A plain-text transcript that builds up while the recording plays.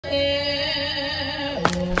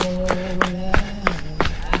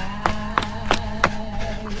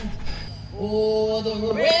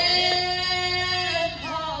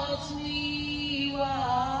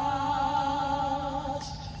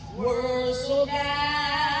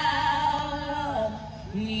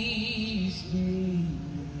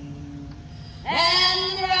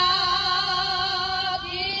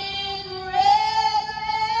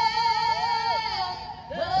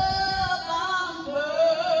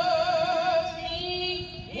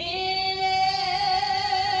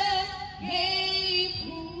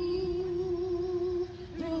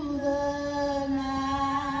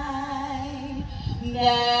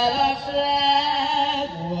that our flag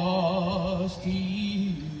was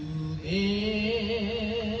still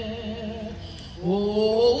there.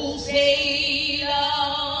 Oh, sailors,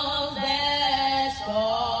 that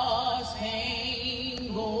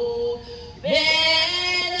star-spangled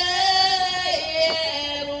banner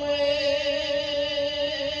yet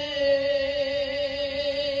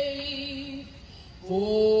wave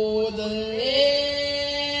for the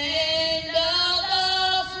land of the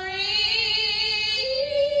free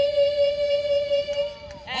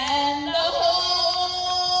and the whole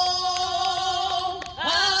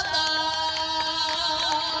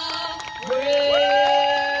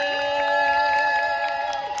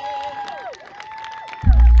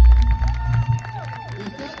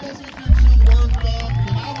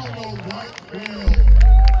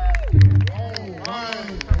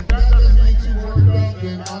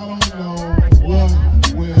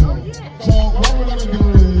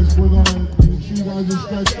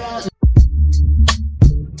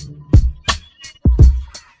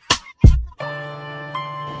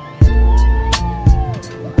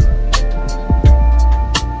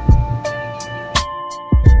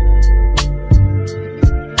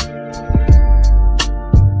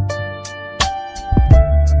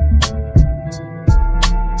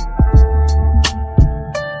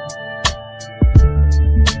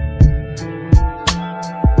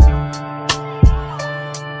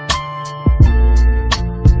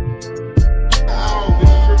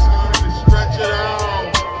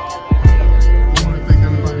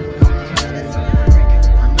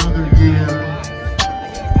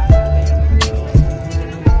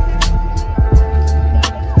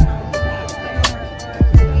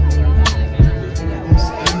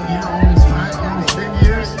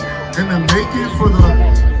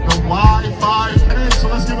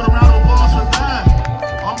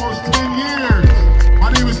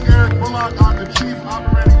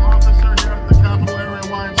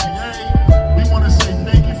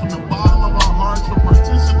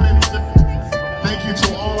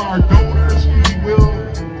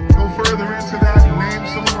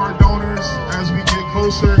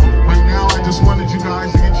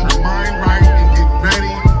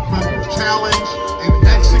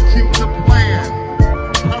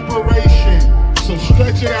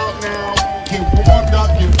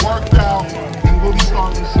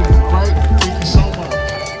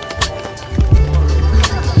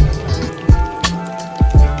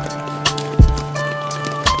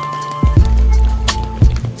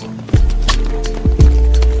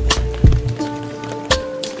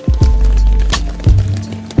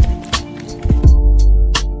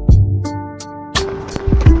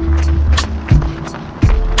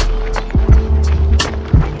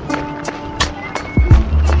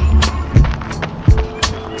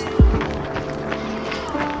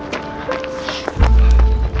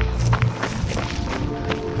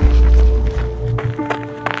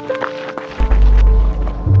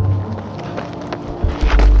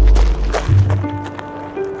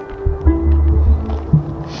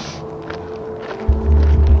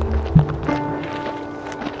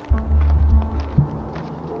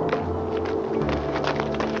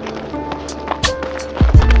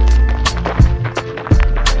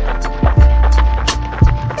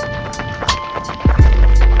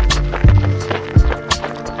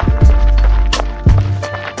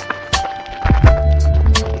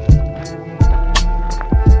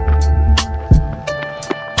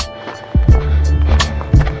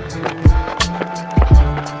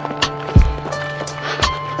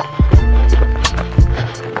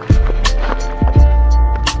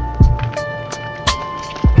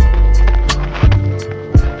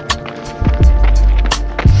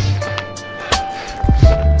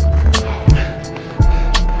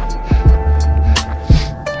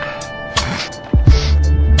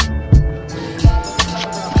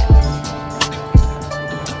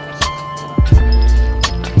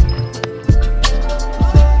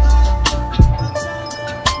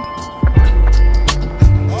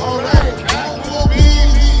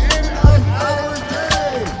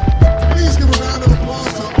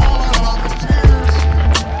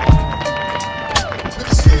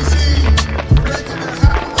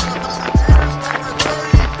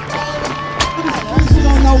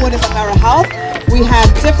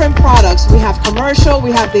products. We have commercial,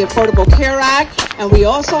 we have the Affordable Care Act, and we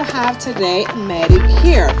also have today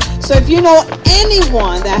Medicare. So if you know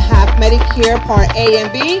anyone that have Medicare Part A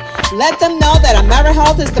and B, let them know that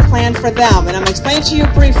AmeriHealth is the plan for them. And I'm explaining to you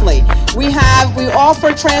briefly. We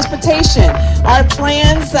offer transportation. Our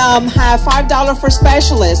plans have $5 for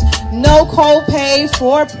specialists, no copay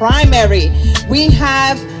for primary. We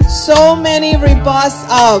have so many robust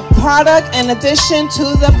product in addition to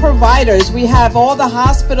the providers. We have all the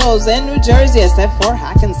hospitals in New Jersey except for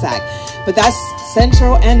Hackensack, but that's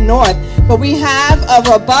Central and North. But we have a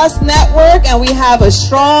robust network and we have a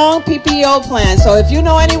strong PPO plan. So if you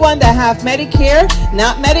know anyone that have Medicare,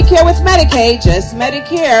 not Medicare with Medicaid, just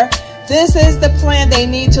Medicare, this is the plan they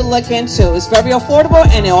need to look into. It's very affordable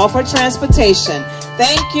and they offer transportation.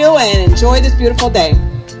 Thank you and enjoy this beautiful day.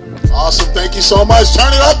 Awesome. Thank you so much.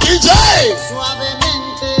 Turn it up, DJ.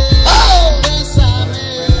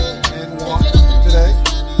 Today.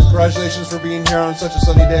 Congratulations for being here on such a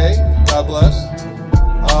sunny day. God bless.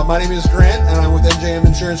 My name is Grant and I'm with NJM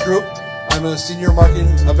Insurance Group. I'm a senior marketing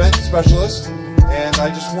event specialist, and I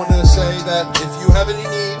just wanted to say that if you have any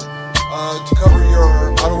need to cover your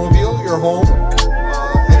automobile, your home,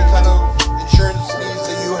 any kind of insurance needs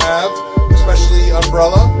that you have, especially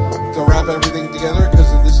umbrella, to wrap everything together,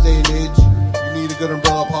 because in this day and age you need a good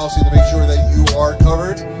umbrella policy to make sure that you are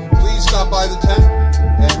covered. Please stop by the tent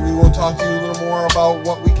and we will talk to you a little more about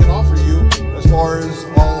what we can offer you as far as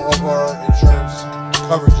all of our insurance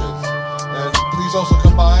coverages. And please also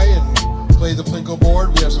come by and play the Plinko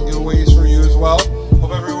board. We have some giveaways for you as well.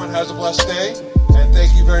 Hope everyone has a blessed day, and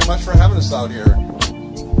thank you very much for having us out here.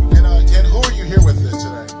 And who are you here with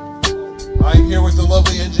today? I'm here with the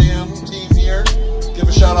lovely NJM team here. Give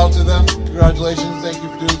a shout out to them. Congratulations. Thank you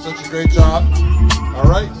for doing such a great job. All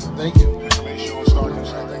right. Thank you. Information on Stark and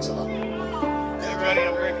Stark. Thanks a lot. Hey everybody,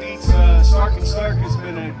 I'm Greg Dietz. Stark & Stark has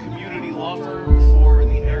been a community law firm for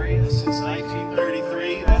the area since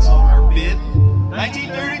 1933. That's on our bid.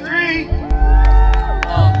 1933!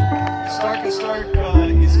 Stark & Stark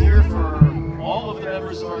is here for all of the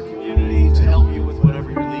members of our community to help you with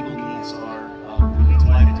whatever your legal needs are. We'd be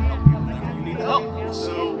delighted to help you whenever you need the help.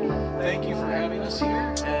 So thank you for having us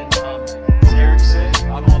here. And as Eric said,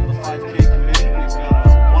 I'm on the 5K committee. We've got a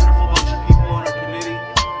wonderful bunch of people on our committee.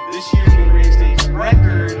 This year we raised a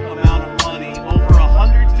record amount of money, over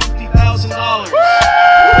 $150,000.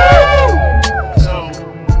 So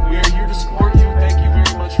we are here to support you. Thank you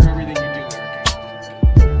very much for everything you do, Eric.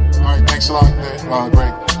 All right, thanks a lot,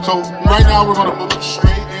 Greg. So right now we're going to move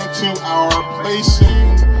straight into our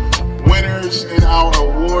placing winners and our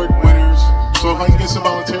award winners. So if I can get some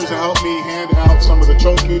volunteers to help me hand out some of the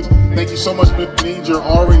trophies. Thank you so much, Mr. Need. You're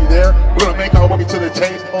already there. We're going to make our way to the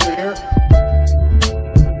table over here.